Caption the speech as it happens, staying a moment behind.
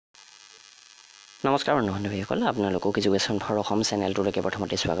নমস্কাৰ বন্ধু-বান্ধৱীসকল আপোনালোকক education for Assam চেনেলটোলৈকে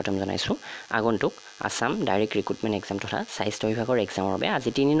প্ৰথমতে স্বাগতম জনাইছোঁ আগন্তুক আসাম ডাইৰেক্ট ৰিক্ৰুটমেণ্ট এক্সাম তথা স্বাস্থ্য বিভাগৰ এক্সামৰ বাবে আজি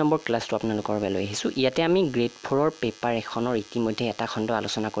 3 নম্বৰ ক্লাছটো আপোনালোকৰ বাবে লৈ আহিছোঁ ইয়াতে আমি গ্ৰেড 4ৰ পেপাৰ এখনৰ ইতিমধ্যে এটা খণ্ড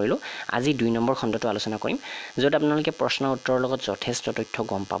আলোচনা কৰিলোঁ আজি 2 নম্বৰ খণ্ডটো আলোচনা কৰিম য'ত আপোনালোকে প্ৰশ্ন উত্তৰৰ লগত যথেষ্ট তথ্য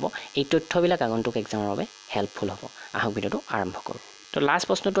গম পাব এই তথ্যবিলাক আগন্তুক এক্সামৰ বাবে হেল্পফুল হ'ব আহক ভিডিঅ'টো আৰম্ভ কৰোঁ তো লাষ্ট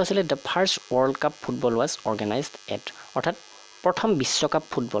প্ৰশ্নটো আছিল the first world cup football was organised at অৰ্থাৎ প্ৰথম বিশ্বকাপ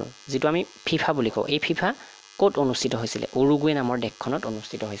ফুটবল যেটো আমি ফিফা বুলি কওঁ এই ফিফা কোট অনুষ্ঠিত হৈছিল উৰুগুৱে নামৰ দেশখনত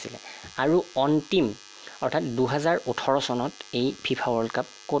অনুষ্ঠিত হৈছিল আৰু অন্তিম অৰ্থাৎ 2018 চনত এই ফিফা ৱৰ্ল্ড কাপ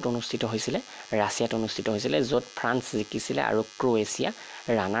কোট অনুষ্ঠিত হৈছিল ৰাছিয়াত অনুষ্ঠিত হৈছিল য'ত ফ্ৰান্স জিকিছিল আৰু ক্ৰোয়েছিয়া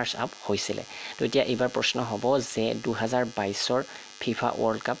ৰানাৰ্ছ আপ হৈছিল তো এতিয়া এইবাৰ প্ৰশ্ন হ'ব যে 2022 ৰ ফিফা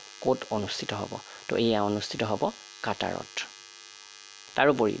ৱৰ্ল্ড কাপ কোট অনুষ্ঠিত হ'ব তো এই অনুষ্ঠিত হ'ব কাটাৰত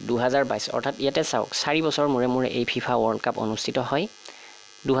তাৰোপৰি 2022 অৰ্থাৎ ইয়াতে চাওক 4 বছৰ মূৰে মূৰে এই ফিফা ৱৰ্ল্ড কাপ অনুষ্ঠিত হয়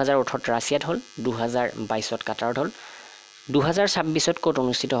 2018 ৰাছিয়াত হ'ল 2022ত কাটাৰত হ'ল 2026ত কোট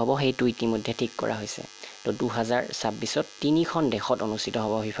অনুষ্ঠিত হ'ব সেইটো ইতিমধ্যে ঠিক কৰা হৈছে তো 2026ত তিনিখন দেশত অনুষ্ঠিত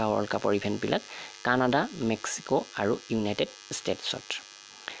হ'ব ফিফা ৱৰ্ল্ড কাপৰ ইভেন্টবিলাক কানাডা মেক্সিকো আৰু ইউনাইটেড ষ্টেটছত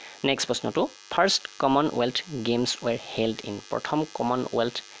নেক্সট প্ৰশ্নটো first Commonwealth games ৱেৰ held in প্ৰথম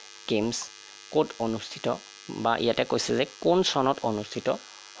কমনৱেলথ গেমছ কোট অনুষ্ঠিত বা ইয়াতে কৈছে যে কোন চনত অনুষ্ঠিত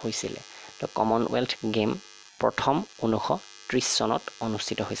হৈছিল তো কমনৱেলথ গেম প্ৰথম 1930 চনত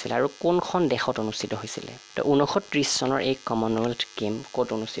অনুষ্ঠিত হৈছিল আৰু কোনখন দেশত অনুষ্ঠিত হৈছিল তো 1930 চনৰ এই কমনৱেলথ গেম কোট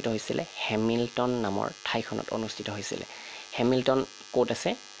অনুষ্ঠিত হৈছিল হেমিল্টন নামৰ ঠাইখনত অনুষ্ঠিত হৈছিল হেমিল্টন কোট আছে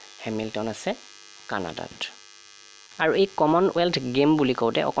হেমিল্টন আছে কানাডাত আৰু এই কমনৱেলথ গেম বুলি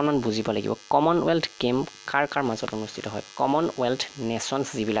কওঁতে অকণমান বুজিব লাগিব কমনৱেলথ গেম কাৰ মাজত অনুষ্ঠিত হয় কমনৱেলথ নেশ্যনছ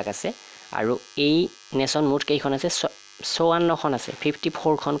যিবিলাক আছে আৰু এই নেশ্যন মুঠ কেইখন আছে 54খন আছে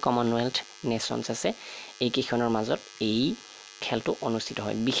 54খন কমনৱেলথ নেশ্যনছ আছে এই কেইখনৰ মাজত এই খেলটো অনুষ্ঠিত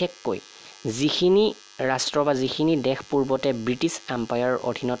হয় বিশেষকৈ যিখিনি ৰাষ্ট্ৰ বা যিখিনি দেশ পূৰ্বতে ব্ৰিটিছ এম্পায়াৰৰ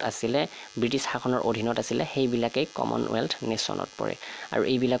অধীনত আছিল ব্ৰিটিছ শাসনৰ অধীনত আছিল সেইবিলাকেই কমনৱেলথ নেশ্যনত পৰে আৰু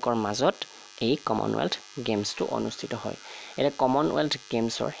এইবিলাকৰ মাজত এই কমনৱেলথ গেমছটো অনুষ্ঠিত হয় এটা কমনৱেলথ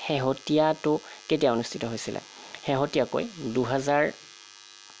গেমছৰ শেহতীয়াটো কেতিয়া অনুষ্ঠিত হৈছিল শেহতীয়াকৈ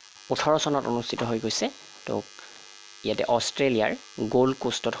 2018 চনত অনুষ্ঠিত হৈ গৈছে তো ইয়াতে অষ্ট্ৰেলিয়াৰ গোল্ড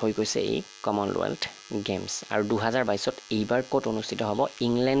কোষ্টত হৈ গৈছে এই কমনৱেলথ গেমছ আৰু 2022ত এইবাৰ কোট অনুষ্ঠিত হ'ব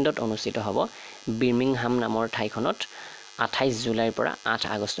ইংলেণ্ডত অনুষ্ঠিত হ'ব বিৰ্মিংহাম নামৰ ঠাইখনত 28 জুলাইৰ পৰা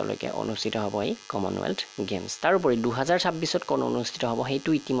 8 আগষ্টলৈকে অনুষ্ঠিত হ'ব এই কমনৱেলথ গেমছ তাৰোপৰি 2026ত কোন অনুষ্ঠিত হ'ব সেইটো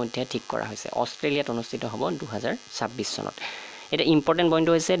ইতিমধ্যে ঠিক কৰা হৈছে অষ্ট্ৰেলিয়াত অনুষ্ঠিত হ'ব 2026 চনত এটা ইম্পৰ্টেণ্ট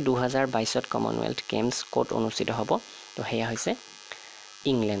পইণ্টটো হৈছে 2022ত কমনৱেলথ গেমছ কোট অনুষ্ঠিত হ'ব তো সেয়া হৈছে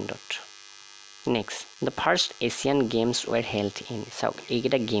ইংলেণ্ডত next the first Asian games ৱেৰ held in চাওক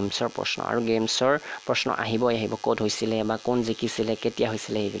এইকেইটা গেমছৰ প্ৰশ্ন আৰু গেমছৰ প্ৰশ্ন আহিব ক'ত হৈছিলে বা কোন জিকিছিলে কেতিয়া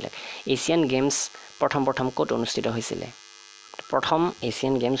হৈছিলে এইবিলাক এছিয়ান গেমছ প্ৰথম ক'ত অনুষ্ঠিত হৈছিলে প্ৰথম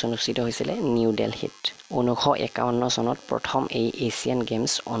এছিয়ান গেমছ অনুষ্ঠিত হৈছিলে নিউ দিল্লীত 1951 চনত প্ৰথম এই এছিয়ান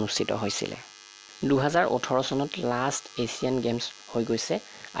গেমছ অনুষ্ঠিত হৈছিলে 2018 চনত লাষ্ট এছিয়ান গেমছ হৈ গৈছে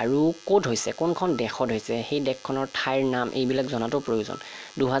আৰু কোড হৈছে কোনখন দেশত হৈছে সেই দেশখনৰ ঠাইৰ নাম এইবিলাক জনাটো প্ৰয়োজন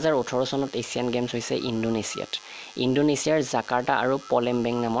 2018 চনত এছিয়ান গেমছ হৈছে ইণ্ডোনেছিয়াৰ জাকাৰ্টা আৰু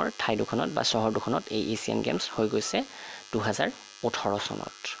পলেম্বেং নামৰ ঠাই দুখনত বা চহৰ দুখনত এই এছিয়ান গেমছ হৈ গৈছে 2018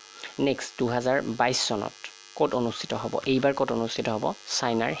 চনত নেক্সট 2022 চনত কোড অনুষ্ঠিত হ'ব এইবাৰ কোড অনুষ্ঠিত হ'ব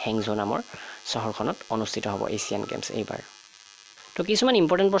চাইনাৰ হেংজো নামৰ চহৰখনত অনুষ্ঠিত হ'ব এছিয়ান গেমছ এইবাৰ তো কিছুমান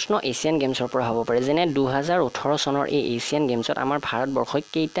ইম্পৰ্টেণ্ট প্ৰশ্ন এছিয়ান গেমছৰ পৰা হ'ব পাৰে যেনে 2018 চনৰ এই এছিয়ান গেমছত আমাৰ ভাৰতবৰ্ষই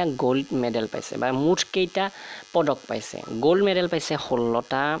কেইটা গোল্ড মেডেল পাইছে বা মুঠ কেইটা পদক পাইছে গোল্ড মেডেল পাইছে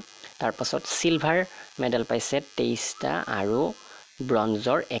 16টা তাৰপাছত সিলভাৰ মেডেল পাইছে 23টা আৰু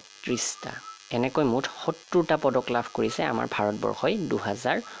ব্ৰঞ্জৰ 31টা এনেকৈ মুঠ 70টা পদক লাভ কৰিছে আমাৰ ভাৰতবৰ্ষই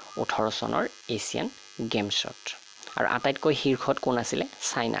 2018 চনৰ এছিয়ান গেমছত আৰু আটাইতকৈ শীৰ্ষত কোন আছিলে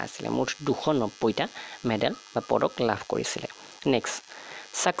চাইনা আছিলে মুঠ 290টা মেডেল বা পদক লাভ কৰিছিলে Next,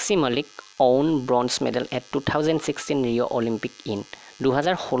 Sakshi Malik won bronze medal at 2016 Rio Olympic in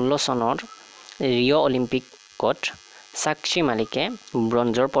 2016 চনৰ ৰিঅ অলিম্পিকত সাক্ষী মালিকে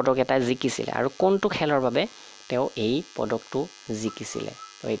ব্ৰঞ্জৰ পদক এটা জিকিছিল আৰু কোনটো খেলৰ বাবে তেওঁ এই পদকটো জিকিছিল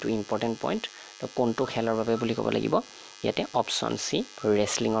তো এইটো ইম্পৰ্টেণ্ট পইণ্ট তো কোনটো খেলৰ বাবে বুলি ক'ব লাগিব ইয়াতে অপচন সি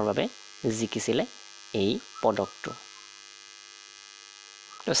ৰেসলিঙৰ বাবে জিকিছিল এই পদকটো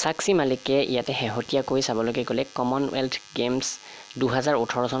তো সাক্ষী মালিকে ইয়াতে শেহতীয়াকৈ চাবলৈকে গ'লে কমনৱেলথ গেমছ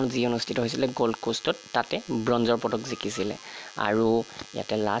 2018 চনত যি অনুষ্ঠিত হৈছিলে গোল্ড কোষ্টত তাতে ব্ৰঞ্জৰ পদক জিকিছিলে আৰু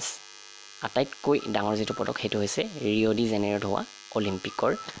ইয়াতে লাষ্ট আটাইতকৈ ডাঙৰ যেটো পদক সেইটো হৈছে ৰিঅ ডি জেনেৰোত হোৱা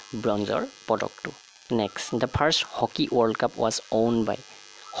অলিম্পিকৰ ব্ৰঞ্জৰ পদকটো next the first hockey world cup was one by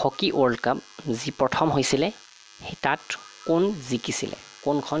hockey world cup যি প্ৰথম হৈছিলে তাত কোন জিকিছিলে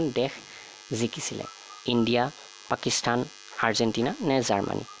কোনখন দেশ জিকিছিলে ইণ্ডিয়া পাকিস্তান আৰ্জেণ্টিনা নে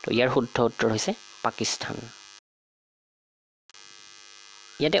জাৰ্মানী তো ইয়াৰ শুদ্ধ উত্তৰ হৈছে পাকিস্তান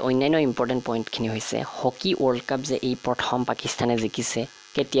ইয়াতে অন্যান্য ইম্পৰ্টেণ্ট পইণ্টখিনি হৈছে হকি ৱৰ্ল্ড কাপ যে এই প্ৰথম পাকিস্তানে জিকিছে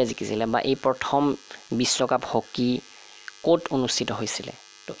কেতিয়া জিকিছিলে বা এই প্ৰথম বিশ্বকাপ হকি ক'ত অনুষ্ঠিত হৈছিলে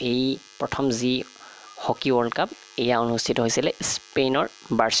তো এই প্ৰথম যি হকি ৱৰ্ল্ড কাপ এয়া অনুষ্ঠিত হৈছিলে স্পেইনৰ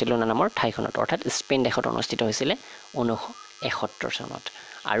বাৰ্চিলোনা নামৰ ঠাইখনত অৰ্থাৎ স্পেইন দেশত অনুষ্ঠিত হৈছিলে 1971 চনত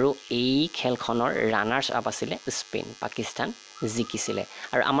আৰু এই খেলখনৰ ৰানাৰ্ছ আপ আছিলে স্পেইন পাকিস্তান জিকিছিলে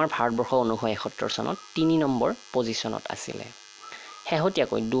আৰু আমাৰ ভাৰতবৰ্ষ 1971 চনত 3 নম্বৰ পজিশ্যনত আছিলে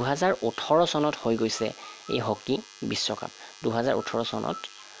শেহতীয়াকৈ 2018 চনত হৈ গৈছে এই হকি বিশ্বকাপ 2018 চনত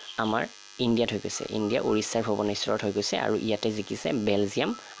আমাৰ ইণ্ডিয়াত হৈ গৈছে ইণ্ডিয়া উৰিষ্যাৰ ভুৱনেশ্বৰত হৈ গৈছে আৰু ইয়াতে জিকিছে বেলজিয়াম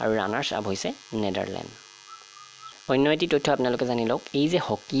আৰু ৰানাৰ্ছ আপ হৈছে নেদাৰলেণ্ড অন্য এটি তথ্য আপোনালোকে জানি লওক এই যে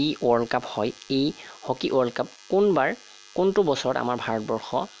হকি ৱৰ্ল্ড কাপ হয় এই হকি ৱৰ্ল্ড কাপ কোনটো বছৰত আমাৰ ভাৰতবৰ্ষ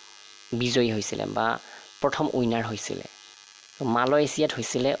বিজয়ী হৈছিলে বা প্ৰথম উইনাৰ হৈছিলে মালয়েছিয়াত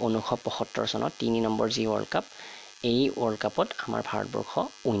হৈছিলে 1975 চনত 3 নম্বৰ যি ৱৰ্ল্ড কাপ এই ৱৰ্ল্ড কাপত আমাৰ ভাৰতবৰ্ষ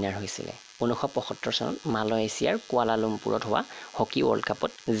উইনাৰ হৈছিলে 1975 চনত মালয়েছিয়াৰ কুৱালালামপুৰত হোৱা হকি ৱৰ্ল্ড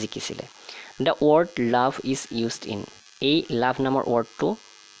কাপত জিকিছিলে the word love is used in এই লাভ নামৰ ৱৰ্ডটো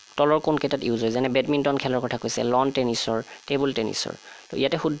তলৰ কোন কেইটাত ইউজ হয় যেনে বেডমিণ্টন খেলৰ কথা কৈছে লন টেনিছৰ টেবুল টেনিছৰ তো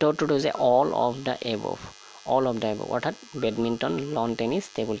ইয়াতে শুদ্ধ উত্তৰটো হৈছে অল অফ দ্য এবভ অৰ্থাৎ badminton lawn tennis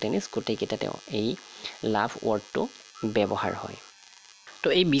table tennis গোটেইকেইটাতে এই লাভ ৱৰ্ডটো ব্যৱহাৰ হয় তো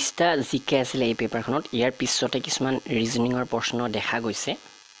এই 20টা জিকে আছিলে এই পেপাৰখনত ইয়াৰ পিছতে কিছুমান ৰিজনিঙৰ প্ৰশ্ন দেখা গৈছে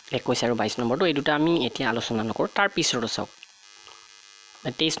 21 আৰু 22 নম্বৰটো এই দুটা আমি এতিয়া আলোচনা নকৰোঁ তাৰ পিছতো চাওক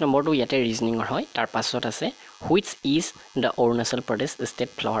 23 নম্বৰটো ইয়াতে ৰিজনিঙৰ হয় তাৰ পাছত আছে which is the Arunachal Pradesh state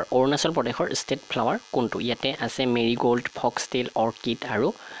flower Arunachal প্ৰদেশৰ ষ্টেট ফ্লাৱাৰ কোনটো ইয়াতে আছে মেৰিগোল্ড ফক্সটেইল অৰ্কিড আৰু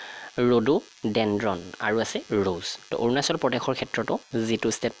ৰডোডেনড্ৰন আৰু আছে ৰ'জ তো অৰুণাচল প্ৰদেশৰ ক্ষেত্ৰতো যিটো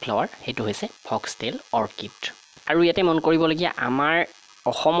ষ্টেট ফ্লাৱাৰ সেইটো হৈছে ফক্সটেইল অৰ্কিড আৰু ইয়াতে মন কৰিবলগীয়া আমাৰ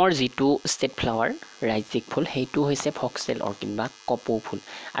অসমৰ যিটো ষ্টেট ফ্লাৱাৰ ৰাজ্যিক ফুল সেইটো হৈছে ফক্সটেইল অৰ্কিড বা কপৌ ফুল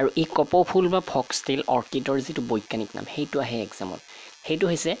আৰু এই কপৌ ফুল বা ফক্সটেইল অৰ্কিডৰ যিটো বৈজ্ঞানিক নাম সেইটো আহে এক্সামত সেইটো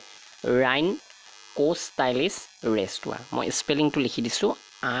হৈছে ৰাইন কোষ্টাইলিছ ৰেষ্টুৱা মই স্পেলিংটো লিখি দিছোঁ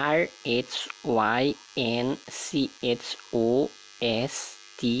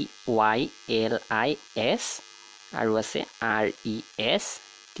RHYNCHOSTYLIS আৰু আছে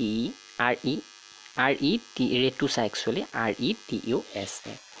RETUSA একচুৱেলি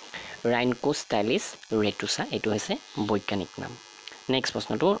RETUSA ৰাইনকোষ্টাইলিছ ৰেটুছা এইটো হৈছে বৈজ্ঞানিক নাম নেক্সট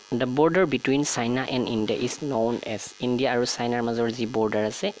প্ৰশ্নটো the border between China and India is known as India আৰু চাইনাৰ মাজৰ যি বৰ্ডাৰ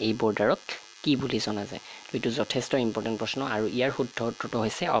আছে এই বৰ্ডাৰক কি বুলি জনা যায় তো এইটো যথেষ্ট ইম্পৰ্টেণ্ট প্ৰশ্ন আৰু ইয়াৰ শুদ্ধ উত্তৰটো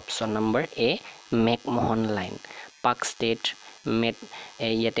হৈছে অপশ্যন নম্বৰ এ মেকমোহন লাইন পাক ষ্টেট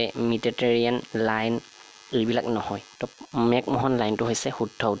ইয়াতে মেডিটেৰিয়ান লাইন এইবিলাক নহয় তো মেকমোহন লাইনটো হৈছে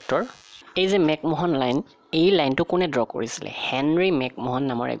শুদ্ধ উত্তৰ এই যে মেকমোহন লাইন এই লাইনটো কোনে ড্ৰ কৰিছিলে হেনৰি মেকমোহন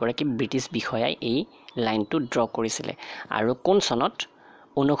নামৰ এগৰাকী ব্ৰিটিছ বিষয়াই এই লাইনটো ড্ৰ কৰিছিলে আৰু কোন চনত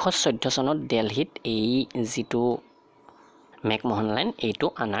 1914 চনত দিল্লীত এই যিটো মেকমোহন লাইন এইটো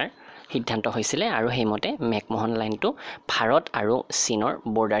আনাৰ সিদ্ধান্ত হৈছিলে আৰু সেইমতে মেকমোহন লাইনটো ভাৰত আৰু চীনৰ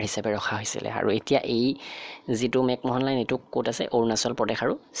বৰ্ডাৰ হিচাপে ৰখা হৈছিলে আৰু এতিয়া এই যিটো মেকমোহন লাইন এইটো ক'ত আছে অৰুণাচল প্ৰদেশ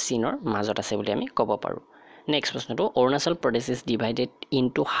আৰু চীনৰ মাজত আছে বুলি আমি ক'ব পাৰোঁ নেক্সট প্ৰশ্নটো Arunachal Pradesh is divided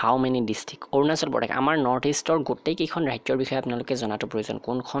into how many district Arunachal Pradesh আমাৰ নৰ্থ ইষ্টৰ গোটেইকেইখন ৰাজ্যৰ বিষয়ে আপোনালোকে জনাটো প্ৰয়োজন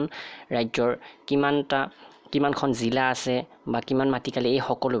কোনখন ৰাজ্যৰ কিমানখন জিলা আছে বা কিমান মাটিকালি এই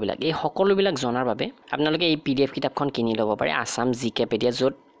সকলোবিলাক জনাৰ বাবে আপোনালোকে এই PDF কিতাপখন কিনি ল'ব পাৰে আসাম জিকেপেডিয়া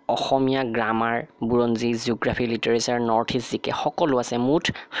য'ত অসমীয়া গ্ৰামাৰ বুৰঞ্জী জিঅ'গ্ৰাফি লিটাৰেচাৰ নৰ্থ ইষ্ট জিকে সকলো আছে মুঠ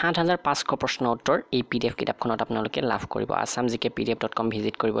 7500 প্ৰশ্ন উত্তৰ এই PDF কিতাপখনত আপোনালোকে লাভ কৰিব assamgkpdf.com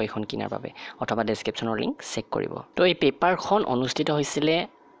ভিজিট কৰিব এইখন কিনাৰ বাবে অথবা ডেছক্ৰিপশ্যনৰ লিংক চেক কৰিব তো এই পেপাৰখন অনুষ্ঠিত হৈছিলে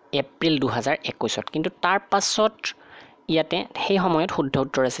এপ্ৰিল 2021ত কিন্তু তাৰ পাছত ইয়াতে সেই সময়ত শুদ্ধ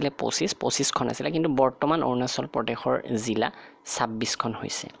উত্তৰ আছিলে 25খন আছিলে কিন্তু বৰ্তমান অৰুণাচল প্ৰদেশৰ জিলা 26খন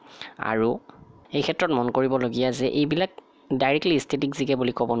হৈছে আৰু এই ক্ষেত্ৰত মন কৰিবলগীয়া যে এইবিলাক ডাইৰেক্টলি ষ্টেটিক জিকে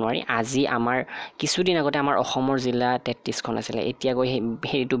বুলি ক'ব নোৱাৰি আজি আমাৰ কিছুদিন আগতে আমাৰ অসমৰ জিলা 33খন আছিলে এতিয়া গৈ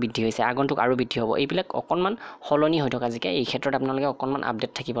হেৰিটো বৃদ্ধি হৈছে আগন্তুক আৰু বৃদ্ধি হ'ব এইবিলাক অকণমান সলনি হৈ থকা জিকে এই ক্ষেত্ৰত আপোনালোকে অকণমান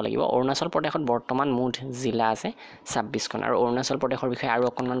আপডেট থাকিব লাগিব অৰুণাচল প্ৰদেশত বৰ্তমান মুঠ জিলা আছে 26খন আৰু অৰুণাচল প্ৰদেশৰ বিষয়ে আৰু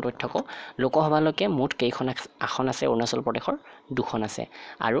অকণমান তথ্য কওঁ লোকসভালৈকে মুঠ কেইখন আসন আছে অৰুণাচল প্ৰদেশৰ 2খন আছে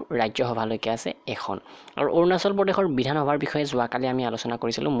আৰু ৰাজ্যসভালৈকে আছে 1খন আৰু অৰুণাচল প্ৰদেশৰ বিধানসভাৰ বিষয়ে যোৱাকালি আমি আলোচনা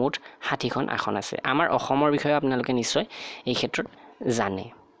কৰিছিলোঁ মুঠ 60খন আসন আছে আমাৰ অসমৰ বিষয়ে আপোনালোকে নিশ্চয় এই ক্ষেত্ৰত জানে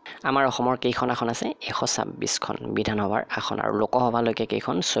আমাৰ অসমৰ কেইখন আসন আছে 126খন বিধানসভাৰ আসন আৰু লোকসভালৈকে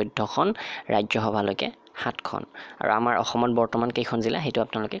কেইখন 14খন ৰাজ্যসভালৈকে 7খন আৰু আমাৰ অসমত বৰ্তমান কেইখন জিলা সেইটো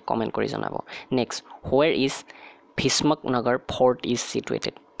আপোনালোকে কমেন্ট কৰি জনাব next হোৱেৰ is Bhismaknagar fort is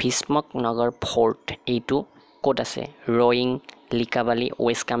সিটুৱেটেড Bhishmak Nagar fort এইটো ক'ত আছে ৰয়িং লিকাবালি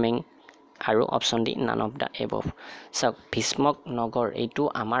ৱেষ্ট কামেং আৰু option D none of the above চাওক ভীষ্মক নগৰ এইটো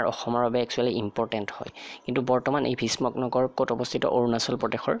আমাৰ অসমৰ বাবে একচুৱেলি ইম্পৰ্টেণ্ট হয় কিন্তু বৰ্তমান এই ভীষ্মক নগৰ ক'ত অৱস্থিত অৰুণাচল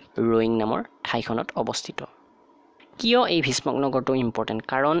প্ৰদেশৰ ৰয়িং নামৰ ঠাইখনত অৱস্থিত কিয় এই ভীষ্মক নগৰটো ইম্পৰ্টেণ্ট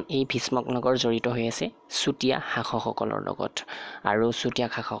কাৰণ এই ভীষ্মক নগৰ জড়িত হৈ আছে চুতীয়া শাসকসকলৰ লগত আৰু চুতীয়া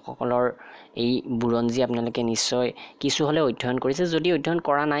শাসকসকলৰ এই বুৰঞ্জী আপোনালোকে নিশ্চয় কিছু হলে অধ্যয়ন কৰিছে যদি অধ্যয়ন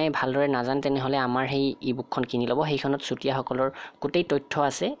কৰা নাই ভালদৰে নাজানে তেনেহলে আমাৰ সেই ইবুকখন কিনি ল'ব সেইখনত চুতীয়াসকলৰ গোটেই তথ্য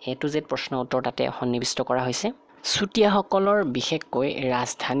আছে এ টু জেড প্ৰশ্ন উত্তৰ তাতে সন্নিৱিষ্ট কৰা হৈছে চুতীয়াসকলৰ বিশেষকৈ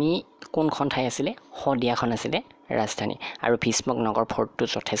ৰাজধানী কোনখন ঠাই আছিলে শদিয়াখন আছিলে ৰাজধানী আৰু ভীষ্মক নগৰ ফৰ্টটো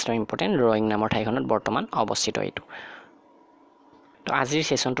যথেষ্ট ইম্পৰ্টেণ্ট ৰয়িং নামৰ ঠাইখনত বৰ্তমান অৱস্থিত এইটো তো আজিৰ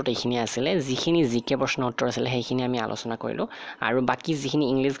সেশনটোত এইখিনি আছিলে যিখিনি জিকে প্ৰশ্ন উত্তৰ আছিলে সেইখিনি আমি আলোচনা কৰিলো আৰু বাকি যিখিনি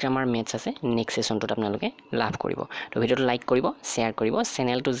ইংলিছ গ্ৰামাৰ মেথছ আছে নেক্সট সেশনটোত আপোনালোকে লাভ কৰিব তো ভিডিওটো লাইক কৰিব শ্বেয়াৰ কৰিব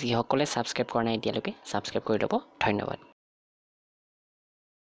চেনেলটো যিসকলে সাবস্ক্ৰাইব কৰা নাই এতিয়ালৈকে সাবস্ক্ৰাইব কৰি ল'ব ধন্যবাদ